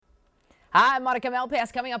Hi, Monica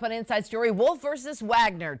Malpass. Coming up on Inside Story, Wolf versus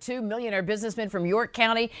Wagner, two millionaire businessmen from York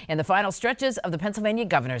County in the final stretches of the Pennsylvania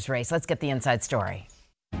governor's race. Let's get the Inside Story.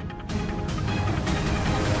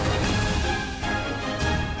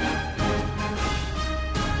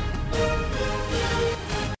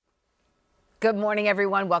 Good morning,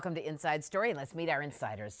 everyone. Welcome to Inside Story. Let's meet our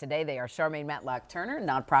insiders. Today, they are Charmaine Matlock-Turner,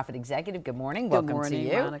 nonprofit executive. Good morning. Welcome to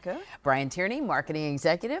you. Monica. Brian Tierney, marketing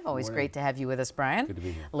executive. Always great to have you with us, Brian. Good to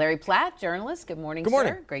be here. Larry Platt, journalist. Good morning, Good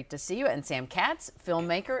morning. sir. Great to see you. And Sam Katz,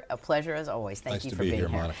 filmmaker. A pleasure as always. Thank Nice you to for be being here,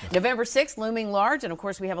 here. Monica. November 6th, looming large. And of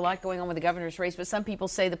course, we have a lot going on with the governor's race, but some people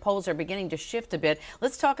say the polls are beginning to shift a bit.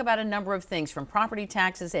 Let's talk about a number of things, from property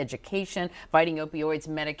taxes, education, fighting opioids,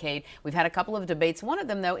 Medicaid. We've had a couple of debates. One of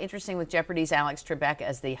them, though, interesting, with Jeopardy's Alex Trebek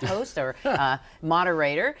as the host or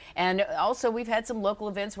moderator. And also, we've had some local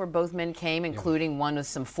events where both men came, including one with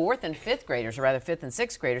some 4th and 5th graders, or rather 5th and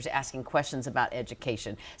 6th graders, asking questions about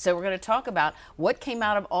education. So we're going to talk about what came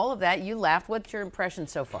out of all of that. You laughed. What's your impression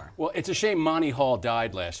so far? Well, it's a shame Monty Hall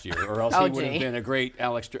died last year, or else he would have been a great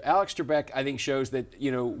Alex Trebek. I think shows that,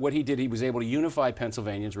 you know, what he did, he was able to unify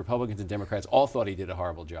Pennsylvanians, Republicans and Democrats. All thought he did a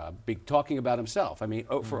horrible job, talking about himself. I mean,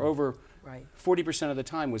 for over 40% of the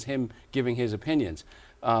time was him giving his opinions.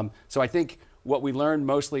 So I think what we learned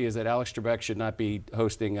mostly is that Alex Trebek should not be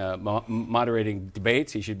hosting, moderating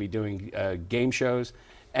debates. He should be doing game shows.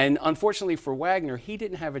 And unfortunately for Wagner, he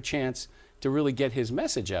didn't have a chance to really get his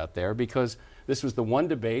message out there because this was the one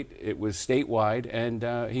debate. It was statewide,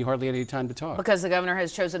 and he hardly had any time to talk. Because the governor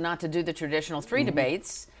has chosen not to do the traditional 3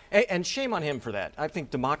 debates. And shame on him for that. I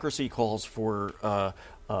think democracy calls for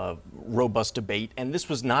robust debate, and this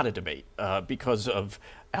was not a debate because of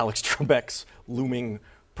Alex Trebek's looming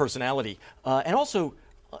personality. And also,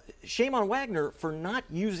 shame on Wagner for not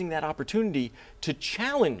using that opportunity to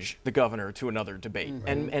challenge the governor to another debate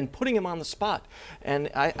and putting him on the spot. And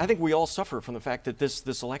I think we all suffer from the fact that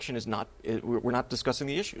this election is not, we're not discussing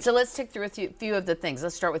the issues. So let's tick through a few of the things.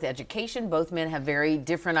 Let's start with education. Both men have very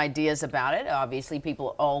different ideas about it. Obviously,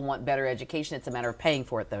 people all want better education. It's a matter of paying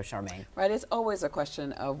for it, though, Charmaine. Right. It's always a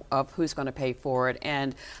question of who's going to pay for it.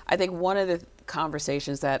 And I think one of the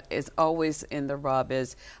conversations that is always in the rub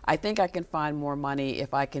is, I think I can find more money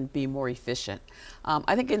if I can be more efficient.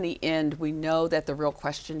 I think in the end, we know that the real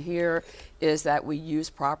question here is that we use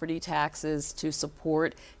property taxes to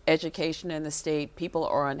support education in the state. People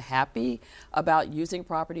are unhappy about using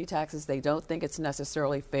property taxes. They don't think it's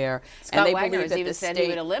necessarily fair. Scott and they Wagner believe has that even said he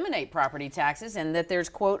would eliminate property taxes and that there's,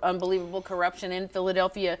 quote, unbelievable corruption in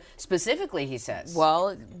Philadelphia specifically, he says.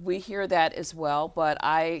 Well, we hear that as well, but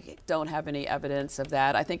I don't have any evidence of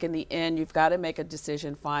that. I think in the end, you've got to make a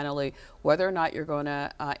decision finally whether or not you're going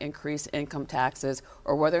to increase income taxes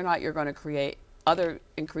or whether or not you're going to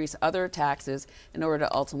increase other taxes in order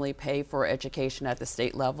to ultimately pay for education at the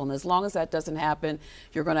state level. And as long as that doesn't happen,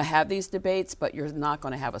 you're going to have these debates, but you're not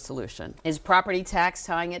going to have a solution. Is property tax,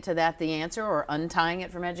 tying it to that, the answer, or untying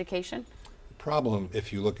it from education? The problem,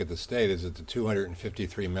 if you look at the state, is that the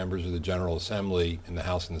 253 members of the General Assembly in the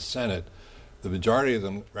House and the Senate, the majority of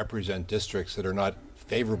them represent districts that are not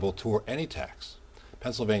favorable to any tax.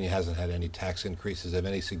 Pennsylvania hasn't had any tax increases of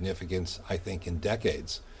any significance, I think, in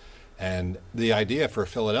decades. And the idea for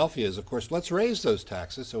Philadelphia is, of course, let's raise those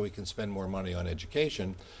taxes so we can spend more money on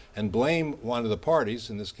education and blame one of the parties,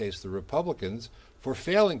 in this case the Republicans, for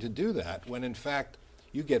failing to do that when, in fact,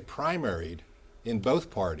 you get primaried in both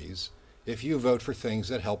parties if you vote for things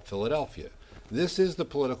that help Philadelphia. This is the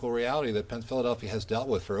political reality that Philadelphia has dealt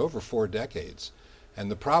with for over 4 decades. And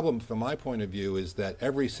the problem, from my point of view, is that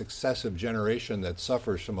every successive generation that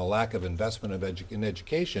suffers from a lack of investment in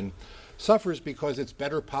education suffers because it's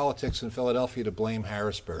better politics in Philadelphia to blame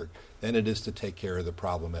Harrisburg than it is to take care of the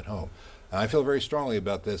problem at home. And I feel very strongly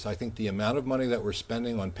about this. I think the amount of money that we're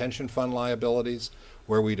spending on pension fund liabilities,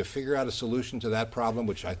 were we to figure out a solution to that problem,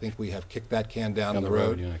 which I think we have kicked that can down the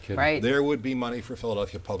road, Right. there would be money for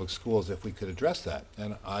Philadelphia public schools if we could address that.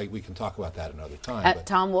 And we can talk about that another time.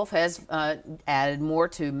 Tom Wolf has added more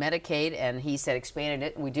to Medicaid, and he said expanded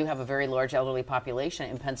it. We do have a very large elderly population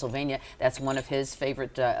in Pennsylvania. That's one of his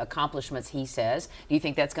favorite accomplishments, he says. Do you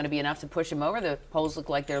think that's going to be enough to push him over? The polls look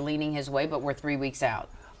like they're leaning his way, but we're 3 weeks out.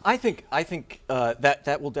 I think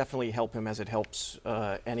that will definitely help him, as it helps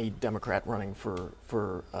any Democrat running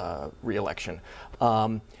for re-election.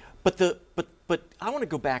 But I want to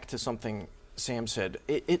go back to something Sam said.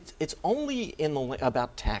 It's only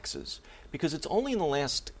about taxes, because it's only in the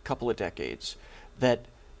last couple of decades that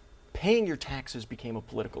paying your taxes became a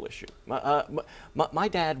political issue. My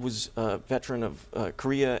dad was a veteran of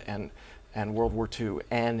Korea and World War II,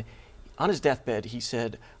 and on his deathbed he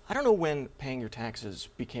said, I don't know when paying your taxes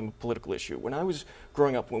became a political issue. When I was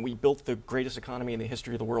growing up, when we built the greatest economy in the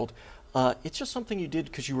history of the world, it's just something you did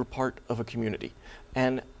because you were part of a community.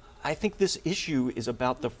 And I think this issue is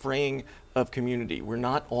about the fraying of community. We're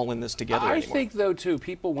not all in this together anymore. I think, though, too,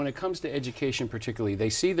 people, when it comes to education particularly, they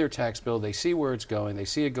see their tax bill, they see where it's going, they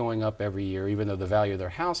see it going up every year, even though the value of their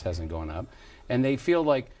house hasn't gone up, and they feel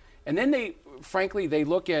like, and then they, frankly, they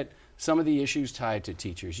look at some of the issues tied to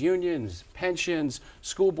teachers' unions, pensions,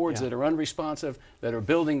 school boards that are unresponsive, that are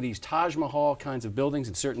building these Taj Mahal kinds of buildings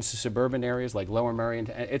in certain suburban areas like Lower Merion.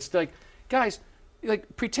 It's like, guys,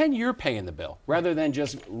 like, pretend you're paying the bill rather than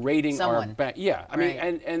just rating our bank. Yeah, I mean,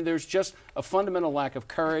 and there's just a fundamental lack of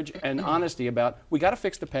courage and honesty about, we got to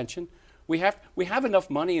fix the pension. We have enough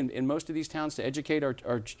money in most of these towns to educate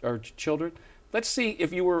our children. Let's see,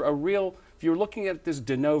 if you were if you were looking at this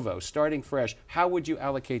de novo, starting fresh, how would you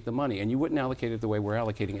allocate the money? And you wouldn't allocate it the way we're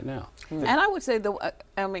allocating it now. And I would say,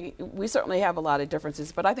 I mean, we certainly have a lot of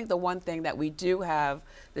differences, but I think the one thing that we do have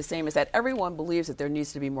the same is that everyone believes that there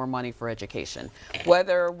needs to be more money for education,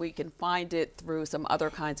 whether we can find it through some other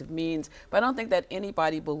kinds of means. But I don't think that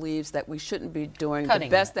anybody believes that we shouldn't be doing the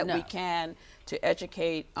best that we can to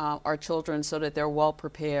educate our children so that they're well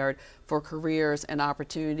prepared for careers and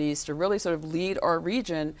opportunities to really sort of lead our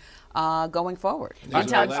region going forward.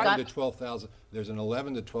 There's an $11,000 to $12,000. There's an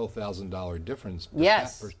 $11,000 to $12,000 difference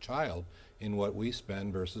per child in what we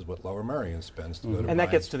spend versus what Lower Merion spends to go to. And that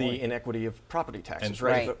gets to the inequity of property taxes,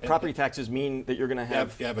 right? If property taxes mean that you're going to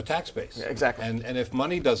have you have a tax base. Exactly. And if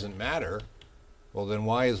money doesn't matter, well, then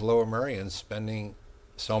why is Lower Merion spending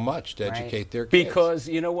so much to educate their kids? Because,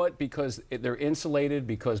 you know what, because they're insulated,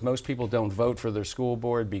 because most people don't vote for their school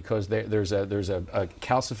board, because there's a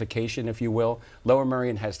calcification, if you will. Lower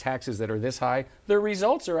Merion has taxes that are this high. Their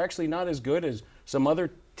results are actually not as good as some other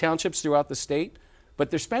townships throughout the state, but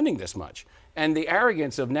they're spending this much. And the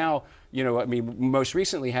arrogance of now, you know, I mean, most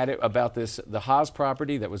recently had it about the Haas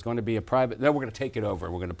property that was going to be a private, then we're going to take it over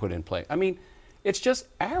and we're going to put it in play. I mean, it's just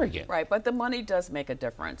arrogant. Right, but the money does make a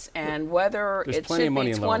difference. And whether it should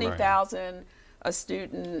be $20,000 a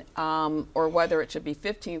student or whether it should be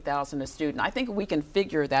 $15,000 a student, I think we can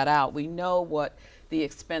figure that out. We know what the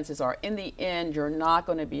expenses are. In the end, you're not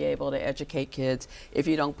going to be able to educate kids if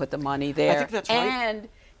you don't put the money there. I think that's right.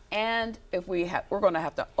 And if we're going to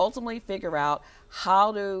have to ultimately figure out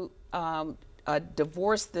how to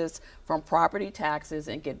divorce this from property taxes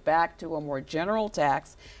and get back to a more general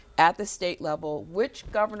tax at the state level, which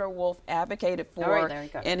Governor Wolf advocated for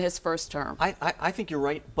in his first term. I think you're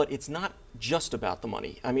right, but it's not just about the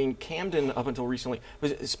money. I mean, Camden, up until recently,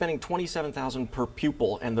 was spending $27,000 per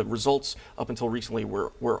pupil, and the results up until recently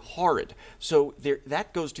were horrid. So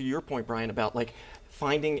that goes to your point, Brian, about like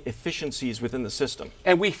finding efficiencies within the system.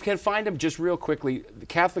 And we can find them just real quickly. The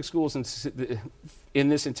Catholic schools in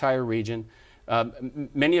this entire region,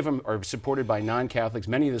 many of them are supported by non-Catholics.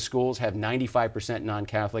 Many of the schools have 95%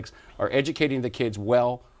 non-Catholics, are educating the kids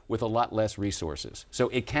well with a lot less resources. So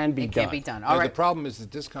it can be done. It can be done. All right. The problem is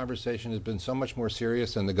that this conversation has been so much more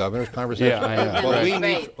serious than the governor's conversation. Yeah, I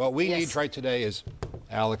know. What we need right today is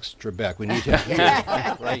Alex Trebek. We need him here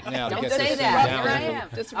right now to Don't get say this that. thing down. Here I am.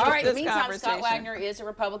 All right. Meantime, Scott Wagner is a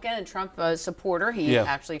Republican and Trump supporter. He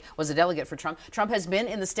actually was a delegate for Trump. Trump has been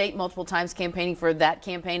in the state multiple times campaigning for that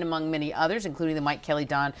campaign, among many others, including the Mike Kelly,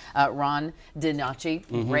 Ron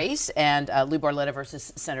DiNacci race, and Lou Barletta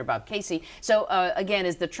versus Senator Bob Casey. So again,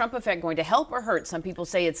 is the Trump effect going to help or hurt? Some people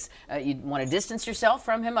say it's you want to distance yourself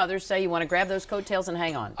from him. Others say you want to grab those coattails and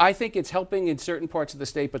hang on. I think it's helping in certain parts of the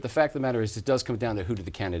state, but the fact of the matter is it does come down to who the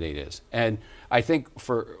candidate is. And I think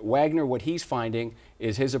for Wagner, what he's finding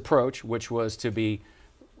is his approach, which was to be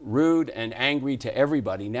rude and angry to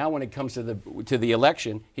everybody. Now when it comes to the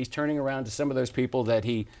election, he's turning around to some of those people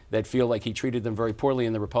that feel like he treated them very poorly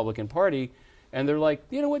in the Republican Party, and they're like,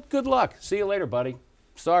 you know what, good luck. See you later, buddy.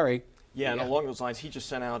 Sorry. Yeah, and along those lines, he just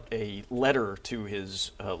sent out a letter to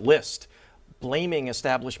his list blaming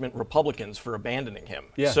establishment Republicans for abandoning him.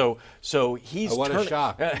 Yeah. So he's what a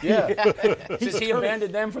shock. Yeah. Since he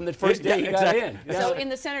abandoned them from the first day he got in. So in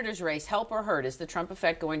the senator's race, help or hurt, is the Trump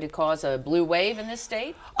effect going to cause a blue wave in this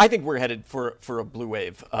state? I think we're headed for a blue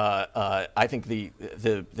wave. I think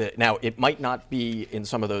now it might not be in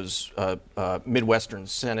some of those Midwestern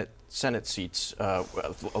Senate seats,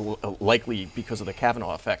 likely because of the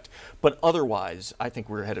Kavanaugh effect. But otherwise, I think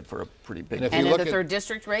we're headed for a pretty big. And in the third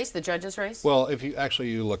district race, the judges' race? Well, if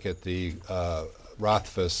you look at the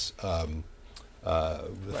Rothfuss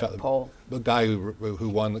the guy who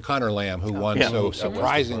won, Connor Lamb, who won so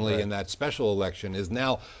surprisingly in that special election, is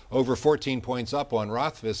now over 14 points up on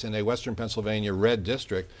Rothfuss in a Western Pennsylvania red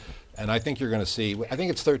district. And I think you're going to see, I think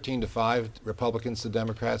it's 13-5 Republicans to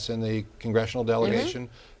Democrats in the congressional delegation.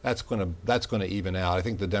 That's going to even out. I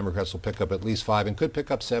think the Democrats will pick up at least 5 and could pick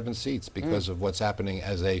up 7 seats because of what's happening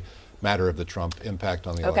as a matter of the Trump impact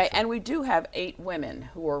on the election. Okay, and we do have 8 women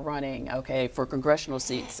who are running, for congressional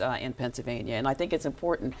seats in Pennsylvania. And I think it's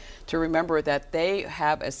important to remember that they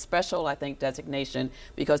have a special, designation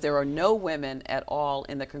because there are no women at all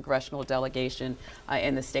in the congressional delegation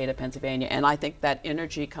in the state of Pennsylvania. And I think that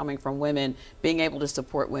energy coming from women, being able to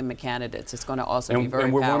support women candidates, is going to also be very powerful.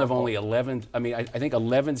 And we're one of only 11, I think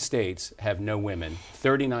 11 states have no women.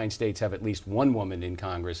 39 states have at least 1 woman in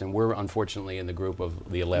Congress, and we're unfortunately in the group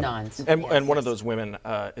of the 11. None. And one of those women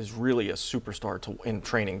is really a superstar in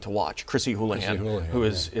training to watch, Chrissy Houlihan, who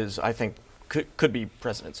is I think, could be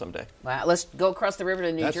president someday. Wow. Let's go across the river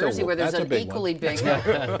to New Jersey, where there's an equally big.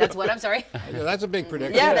 That's what I'm sorry. Yeah, that's a big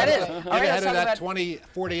prediction. Yeah, that is. All right, ahead of that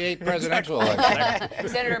 2048 presidential election.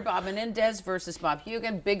 Senator Bob Menendez versus Bob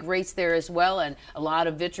Hugin, big race there as well, and a lot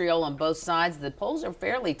of vitriol on both sides. The polls are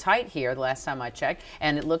fairly tight here. The last time I checked,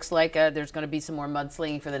 and it looks like there's going to be some more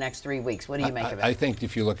mudslinging for the next 3 weeks. What do you make of it? I think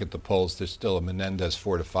if you look at the polls, there's still a Menendez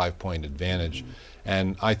 4 to 5 point advantage,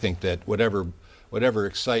 and I think that whatever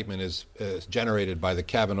excitement is generated by the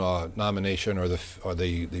Kavanaugh nomination or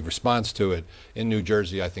the response to it in New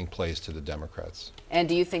Jersey, I think plays to the Democrats. And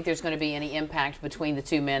do you think there's going to be any impact between the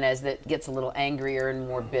two men as that gets a little angrier and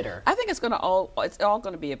more bitter? I think it's all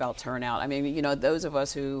going to be about turnout. I mean, those of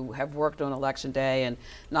us who have worked on election day and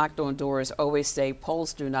knocked on doors always say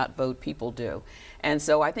polls do not vote, people do. And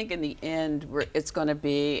so I think in the end, it's going to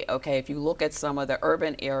be, if you look at some of the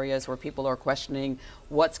urban areas where people are questioning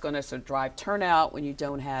what's going to sort of drive turnout when you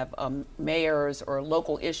don't have mayors or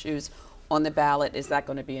local issues on the ballot, is that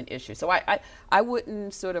going to be an issue? So I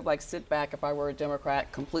wouldn't sort of sit back if I were a Democrat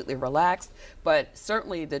completely relaxed, but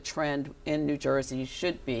certainly the trend in New Jersey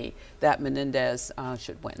should be that Menendez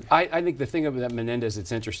should win. I think the thing about Menendez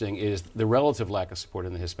that's interesting is the relative lack of support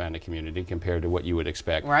in the Hispanic community compared to what you would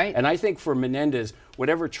expect. Right. And I think for Menendez,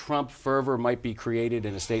 whatever Trump fervor might be created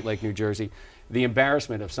in a state like New Jersey, the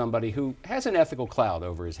embarrassment of somebody who has an ethical cloud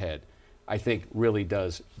over his head, I think really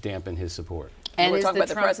does dampen his support. And we're talking about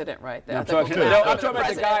the president, right? I'm talking about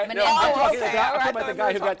the guy. I'm talking about the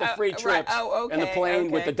guy who got the free trips and the plane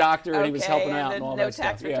with the doctor, and he was helping out and all that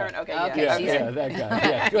stuff. No tax return. Yeah, that guy.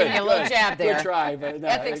 Yeah, good. Give me a little jab there. Good try, but no,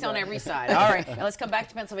 ethics on every side. All right, now let's come back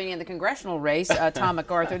to Pennsylvania in the congressional race. Tom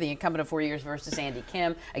MacArthur, the incumbent of 4 years, versus Andy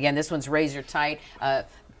Kim. Again, this one's razor tight.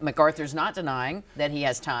 MacArthur's not denying that he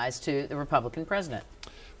has ties to the Republican president.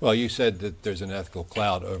 Well, you said that there's an ethical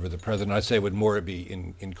cloud over the president. I'd say it would more be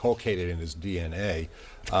inculcated in his DNA.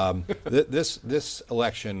 This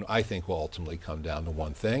election, I think, will ultimately come down to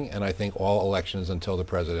one thing, and I think all elections until the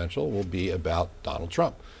presidential will be about Donald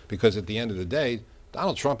Trump. Because at the end of the day,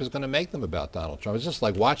 Donald Trump is going to make them about Donald Trump. It's just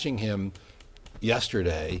like watching him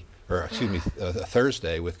Thursday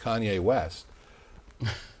with Kanye West.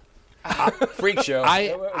 Freak show.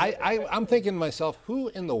 I'm thinking to myself, who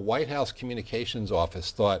in the White House communications office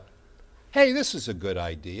thought, hey, this is a good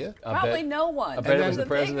idea? Probably no one. I bet it was the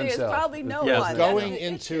president himself. Probably no one. Going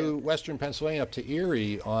into Western Pennsylvania up to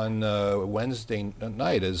Erie on Wednesday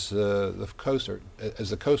night as the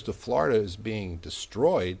coast of Florida is being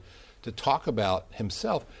destroyed, to talk about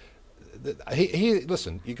himself.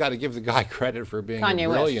 Listen, you got to give the guy credit for being Kanye a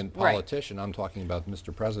brilliant West. politician. Right. I'm talking about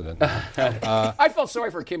Mr. President. I felt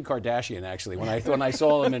sorry for Kim Kardashian, actually, when I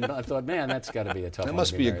saw him, and I thought, man, that's got to be a tough one. That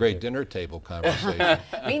must be a great dinner table conversation.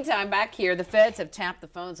 Meantime, back here, the feds have tapped the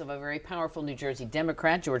phones of a very powerful New Jersey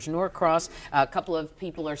Democrat, George Norcross. A couple of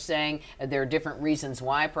people are saying there are different reasons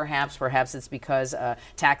why. Perhaps it's because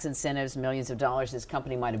tax incentives, millions of dollars his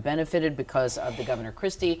company might have benefited because of the Governor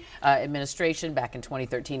Christie administration back in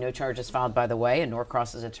 2013. No charges filed, by the way, and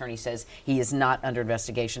Norcross's attorney says he is not under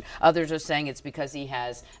investigation. Others are saying it's because he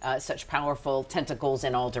has such powerful tentacles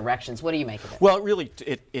in all directions. What do you make of it? Well, really,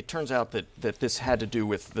 it turns out that this had to do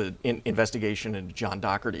with the investigation into John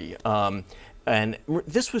Doherty, and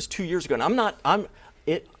this was 2 years ago. And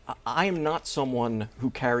I am not someone who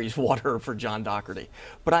carries water for John Doherty,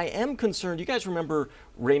 but I am concerned. You guys remember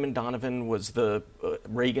Raymond Donovan was the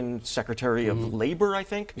Reagan Secretary of Labor, I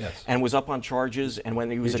think, Yes. and was up on charges. And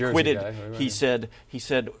when he was New Jersey acquitted, guy, right, he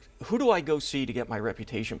said, "Who do I go see to get my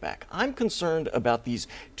reputation back? I'm concerned about these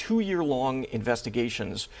 2-year-long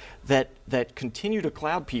investigations that continue to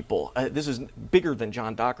cloud people. This is bigger than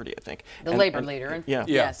John Doherty, I think." The labor leader in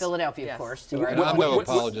Philadelphia, Yes. of course. I'm no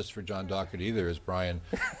apologist for John Doherty either, as Brian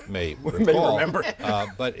may recall. remember.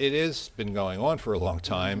 But it has been going on for a long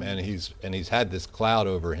time, and he's had this cloud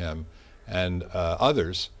over him and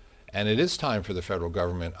others. And it is time for the federal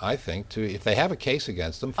government, I think, to, if they have a case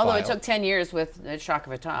against them, Although file. it took 10 years with Shaka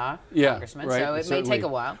Fatah, Yeah, Congressman, right, so it certainly. may take a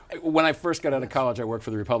while. When I first got out of college, I worked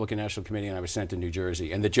for the Republican National Committee, and I was sent to New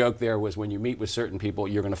Jersey. And the joke there was, when you meet with certain people,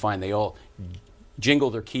 you're going to find they all jingle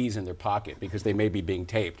their keys in their pocket because they may be being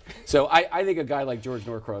taped. So I think a guy like George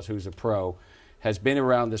Norcross, who's a pro, has been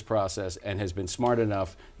around this process and has been smart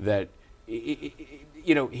enough that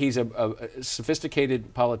he's a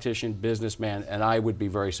sophisticated politician, businessman, and I would be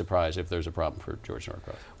very surprised if there's a problem for George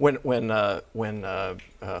Norcross. When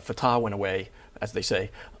Fatah went away, as they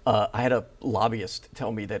say, I had a lobbyist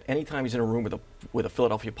tell me that anytime he's in a room with a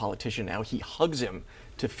Philadelphia politician now, he hugs him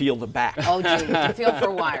to feel the back. Oh, gee, to feel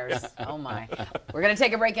for wires. Oh, my. We're going to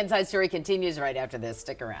take a break. Inside Story continues right after this.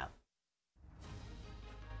 Stick around.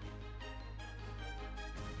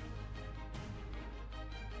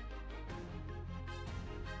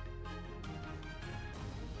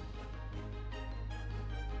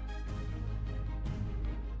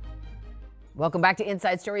 Welcome back to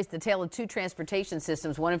Inside Stories, the tale of two transportation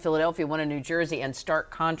systems, one in Philadelphia, one in New Jersey, and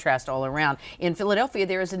stark contrast all around. In Philadelphia,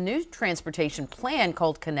 there is a new transportation plan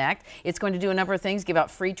called Connect. It's going to do a number of things: give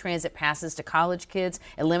out free transit passes to college kids,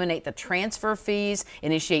 eliminate the transfer fees,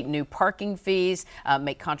 initiate new parking fees,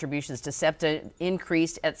 make contributions to SEPTA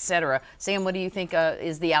increased, etc. Sam, what do you think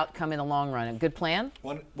is the outcome in the long run? A good plan?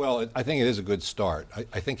 Well, I think it is a good start.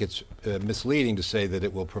 I think it's misleading to say that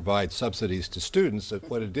it will provide subsidies to students.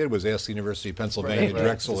 What it did was ask the University of Pennsylvania,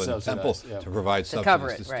 Drexel, and Temple to provide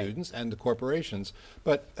subsidies to students and to corporations.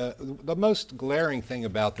 But the most glaring thing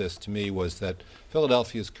about this to me was that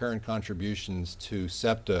Philadelphia's current contributions to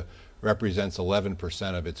SEPTA represents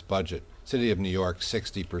 11% of its budget. City of New York,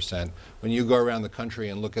 60%. When you go around the country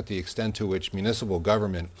and look at the extent to which municipal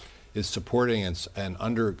government is supporting and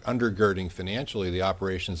undergirding financially the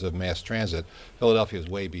operations of mass transit, Philadelphia is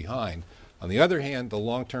way behind. On the other hand, the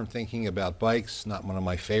long-term thinking about bikes, not one of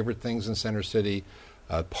my favorite things in Center City,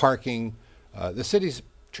 parking. The city's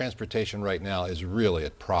transportation right now is really a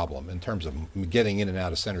problem in terms of getting in and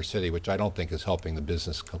out of Center City, which I don't think is helping the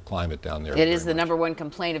business climate down there. It is the number one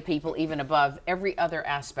complaint of people, even above every other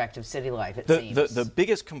aspect of city life, it seems. The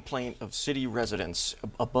biggest complaint of city residents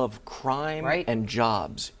above crime and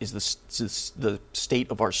jobs is the state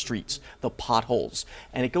of our streets, the potholes.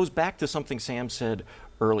 And it goes back to something Sam said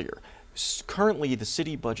earlier. Currently, the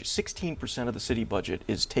city budget, 16% of the city budget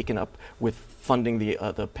is taken up with funding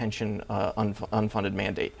the pension unfunded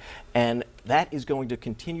mandate. And that is going to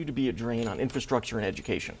continue to be a drain on infrastructure and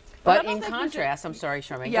education. But in contrast, I'm sorry,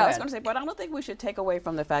 Charmaine. Yeah, I was going to say, but I don't think we should take away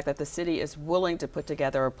from the fact that the city is willing to put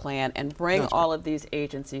together a plan and bring all of these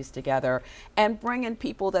agencies together and bring in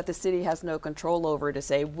people that the city has no control over to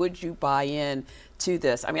say, would you buy in to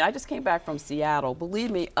this? I mean, I just came back from Seattle.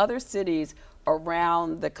 Believe me, other cities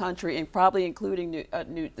around the country, and probably including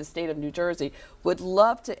the state of New Jersey, would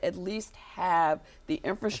love to at least have the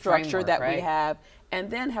infrastructure that we have, and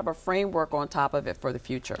then have a framework on top of it for the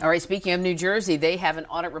future. All right, speaking of New Jersey, they have an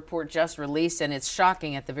audit report just released, and it's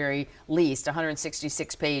shocking at the very least. A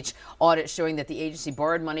 166-page audit showing that the agency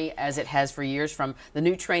borrowed money, as it has for years, from the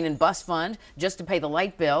new train and bus fund just to pay the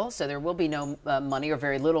light bill. So there will be no money, or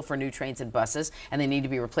very little, for new trains and buses, and they need to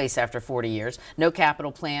be replaced after 40 years. No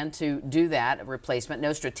capital plan to do that replacement.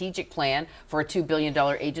 No strategic plan for a $2 billion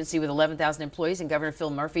agency with 11,000 employees, and Governor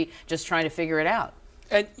Phil Murphy just trying to figure it out.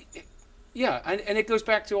 And yeah, and it goes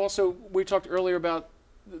back to also, we talked earlier about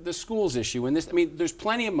the schools issue. And this, I mean, there's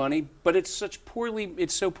plenty of money, but it's so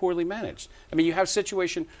poorly managed. I mean, you have a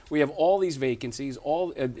situation where you have all these vacancies,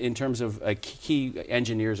 all in terms of key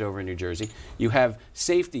engineers over in New Jersey. You have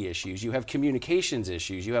safety issues, you have communications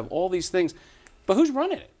issues, you have all these things, but who's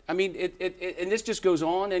running it? I mean, and this just goes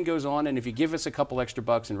on and goes on, and if you give us a couple extra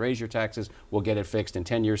bucks and raise your taxes, we'll get it fixed in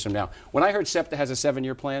 10 years from now. When I heard SEPTA has a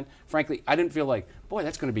 7-year plan, frankly, I didn't feel like, boy,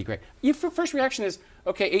 that's going to be great. Your first reaction is,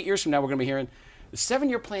 okay, 8 years from now, we're going to be hearing, the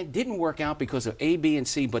 7-year plan didn't work out because of A, B, and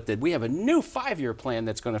C, but that we have a new 5-year plan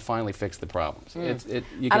that's going to finally fix the problems.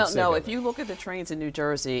 I don't know. If you look at the trains in New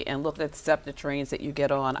Jersey and look at the SEPTA trains that you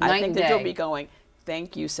get on, I think that you'll be going,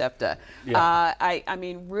 Thank you, SEPTA. Yeah. I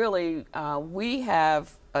mean, really, we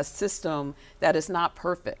have a system that is not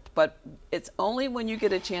perfect, but it's only when you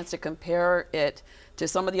get a chance to compare it to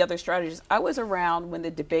some of the other strategies. I was around when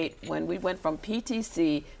when we went from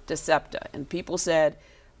PTC to SEPTA, and people said,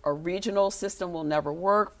 a regional system will never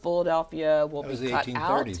work. Philadelphia will be cut out.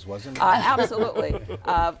 That was the 1830s, wasn't it? Absolutely.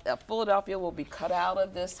 Philadelphia will be cut out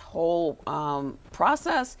of this whole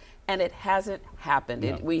process, and it hasn't happened.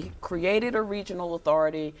 No. We created a regional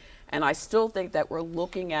authority, and I still think that we're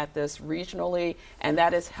looking at this regionally, and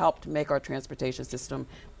that has helped make our transportation system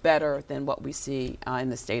better than what we see in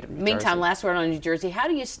the state of New Jersey. Meantime, last word on New Jersey. How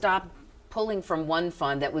do you stop pulling from one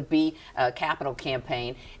fund that would be a capital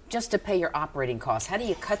campaign just to pay your operating costs? How do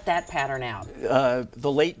you cut that pattern out?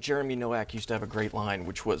 The late Jeremy Nowak used to have a great line,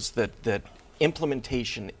 which was that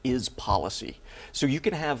implementation is policy. So you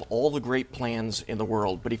can have all the great plans in the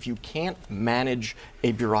world, but if you can't manage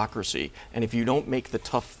a bureaucracy and if you don't make the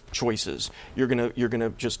tough choices, you're gonna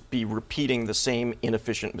just be repeating the same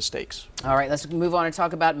inefficient mistakes. All right, let's move on and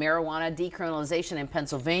talk about marijuana decriminalization in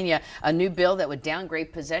Pennsylvania. A new bill that would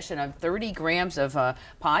downgrade possession of 30 grams of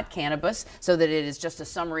pot cannabis so that it is just a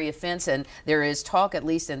summary offense. And there is talk, at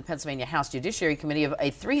least in the Pennsylvania House Judiciary Committee, of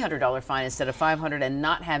a $300 fine instead of $500, and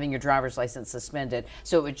not having your driver's license suspended.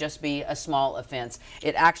 So it would just be a small offense.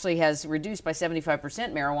 It actually has reduced by 75%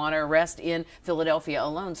 marijuana arrest in Philadelphia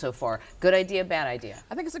alone so far. Good idea, bad idea?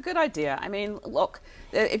 I think it's a good idea. I mean, look,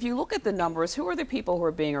 if you look at the numbers, who are the people who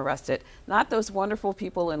are being arrested? Not those wonderful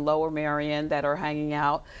people in Lower Merion that are hanging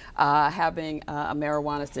out, having a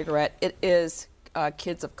marijuana cigarette. It is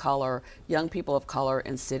kids of color, young people of color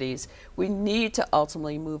in cities. We need to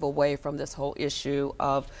ultimately move away from this whole issue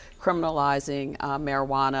of criminalizing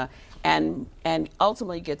marijuana and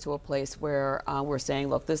ultimately get to a place where we're saying,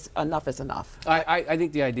 look, enough is enough. I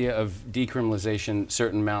think the idea of decriminalization,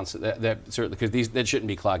 certain amounts, that certainly, because that shouldn't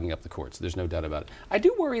be clogging up the courts. There's no doubt about it. I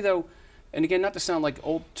do worry, though, and again, not to sound like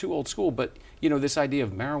too old school, but this idea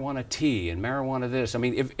of marijuana tea and marijuana this. I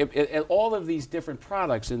mean, if all of these different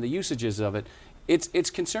products and the usages of it, it's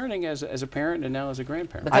concerning as a parent and now as a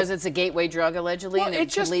grandparent. Because it's a gateway drug, allegedly, and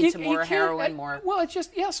it could lead to more heroin, more... Well, it's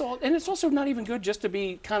just, yes, and it's also not even good just to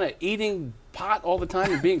be kind of eating pot all the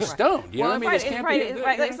time and being stoned. You know what I mean?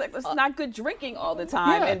 It's not good drinking all the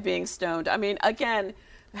time and being stoned. I mean, again,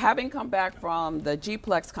 having come back from the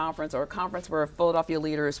G-Plex conference, or a conference where Philadelphia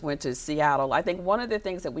leaders went to Seattle, I think one of the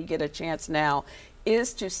things that we get a chance now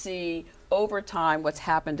is to see over time what's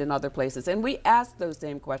happened in other places. And we ask those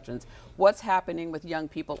same questions. What's happening with young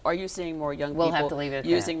people? Are you seeing more young people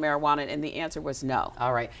using marijuana? And the answer was no.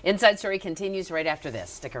 All right. Inside Story continues right after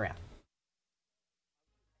this. Stick around.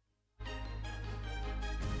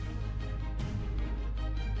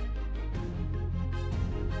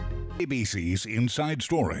 ABC's Inside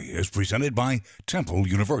Story is presented by Temple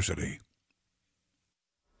University.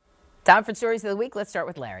 Time for Stories of the Week. Let's start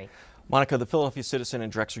with Larry. Monica, the Philadelphia Citizen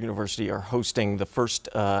and Drexel University are hosting the first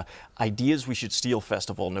Ideas We Should Steal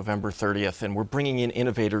Festival, November 30th, and we're bringing in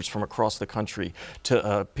innovators from across the country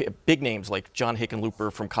to big names like John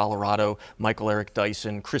Hickenlooper from Colorado, Michael Eric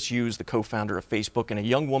Dyson, Chris Hughes, the co-founder of Facebook, and a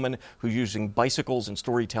young woman who's using bicycles and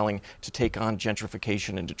storytelling to take on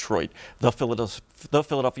gentrification in Detroit.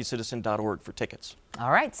 ThePhiladelphiaCitizen.org for tickets.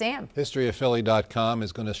 All right, Sam. HistoryOfPhilly.com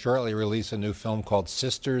is going to shortly release a new film called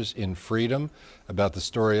Sisters in Freedom, about the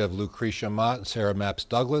story of Lucretia Mott and Sarah Mapps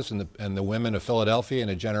Douglas and the women of Philadelphia in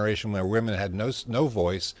a generation where women had no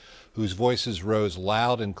voice, whose voices rose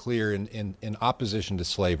loud and clear in opposition to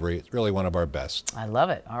slavery. It's really one of our best. I love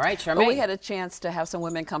it. All right, Charmaine. Well, we had a chance to have some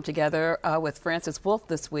women come together with Frances Wolf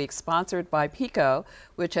this week, sponsored by PICO,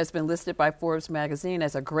 which has been listed by Forbes magazine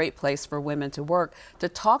as a great place for women to work, to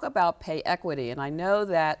talk about pay equity. And I know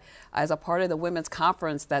that as a part of the women's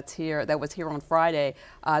conference that was here on Friday,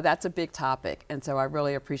 that's a big topic. And so I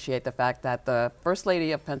really appreciate the fact that the First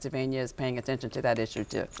Lady of Pennsylvania is paying attention to that issue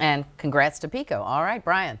too. And congrats to PICO. All right,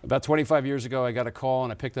 Brian. About 25 years ago, I got a call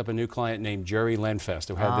and I picked up a new client named Jerry Lenfest,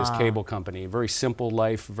 who had this cable company. A very simple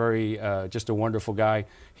life, very just a wonderful guy.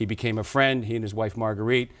 He became a friend, he and his wife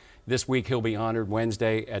Marguerite. This week he'll be honored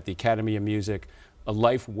Wednesday at the Academy of Music. A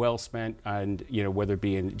life well spent, and whether it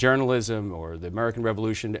be in journalism or the American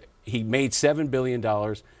Revolution, he made $7 billion,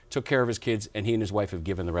 took care of his kids, and he and his wife have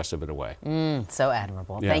given the rest of it away. So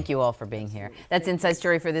admirable. Yeah. Thank you all for being here. That's Inside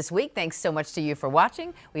Story for this week. Thanks so much to you for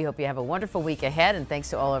watching. We hope you have a wonderful week ahead, and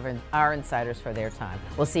thanks to all of our insiders for their time.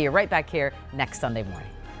 We'll see you right back here next Sunday morning.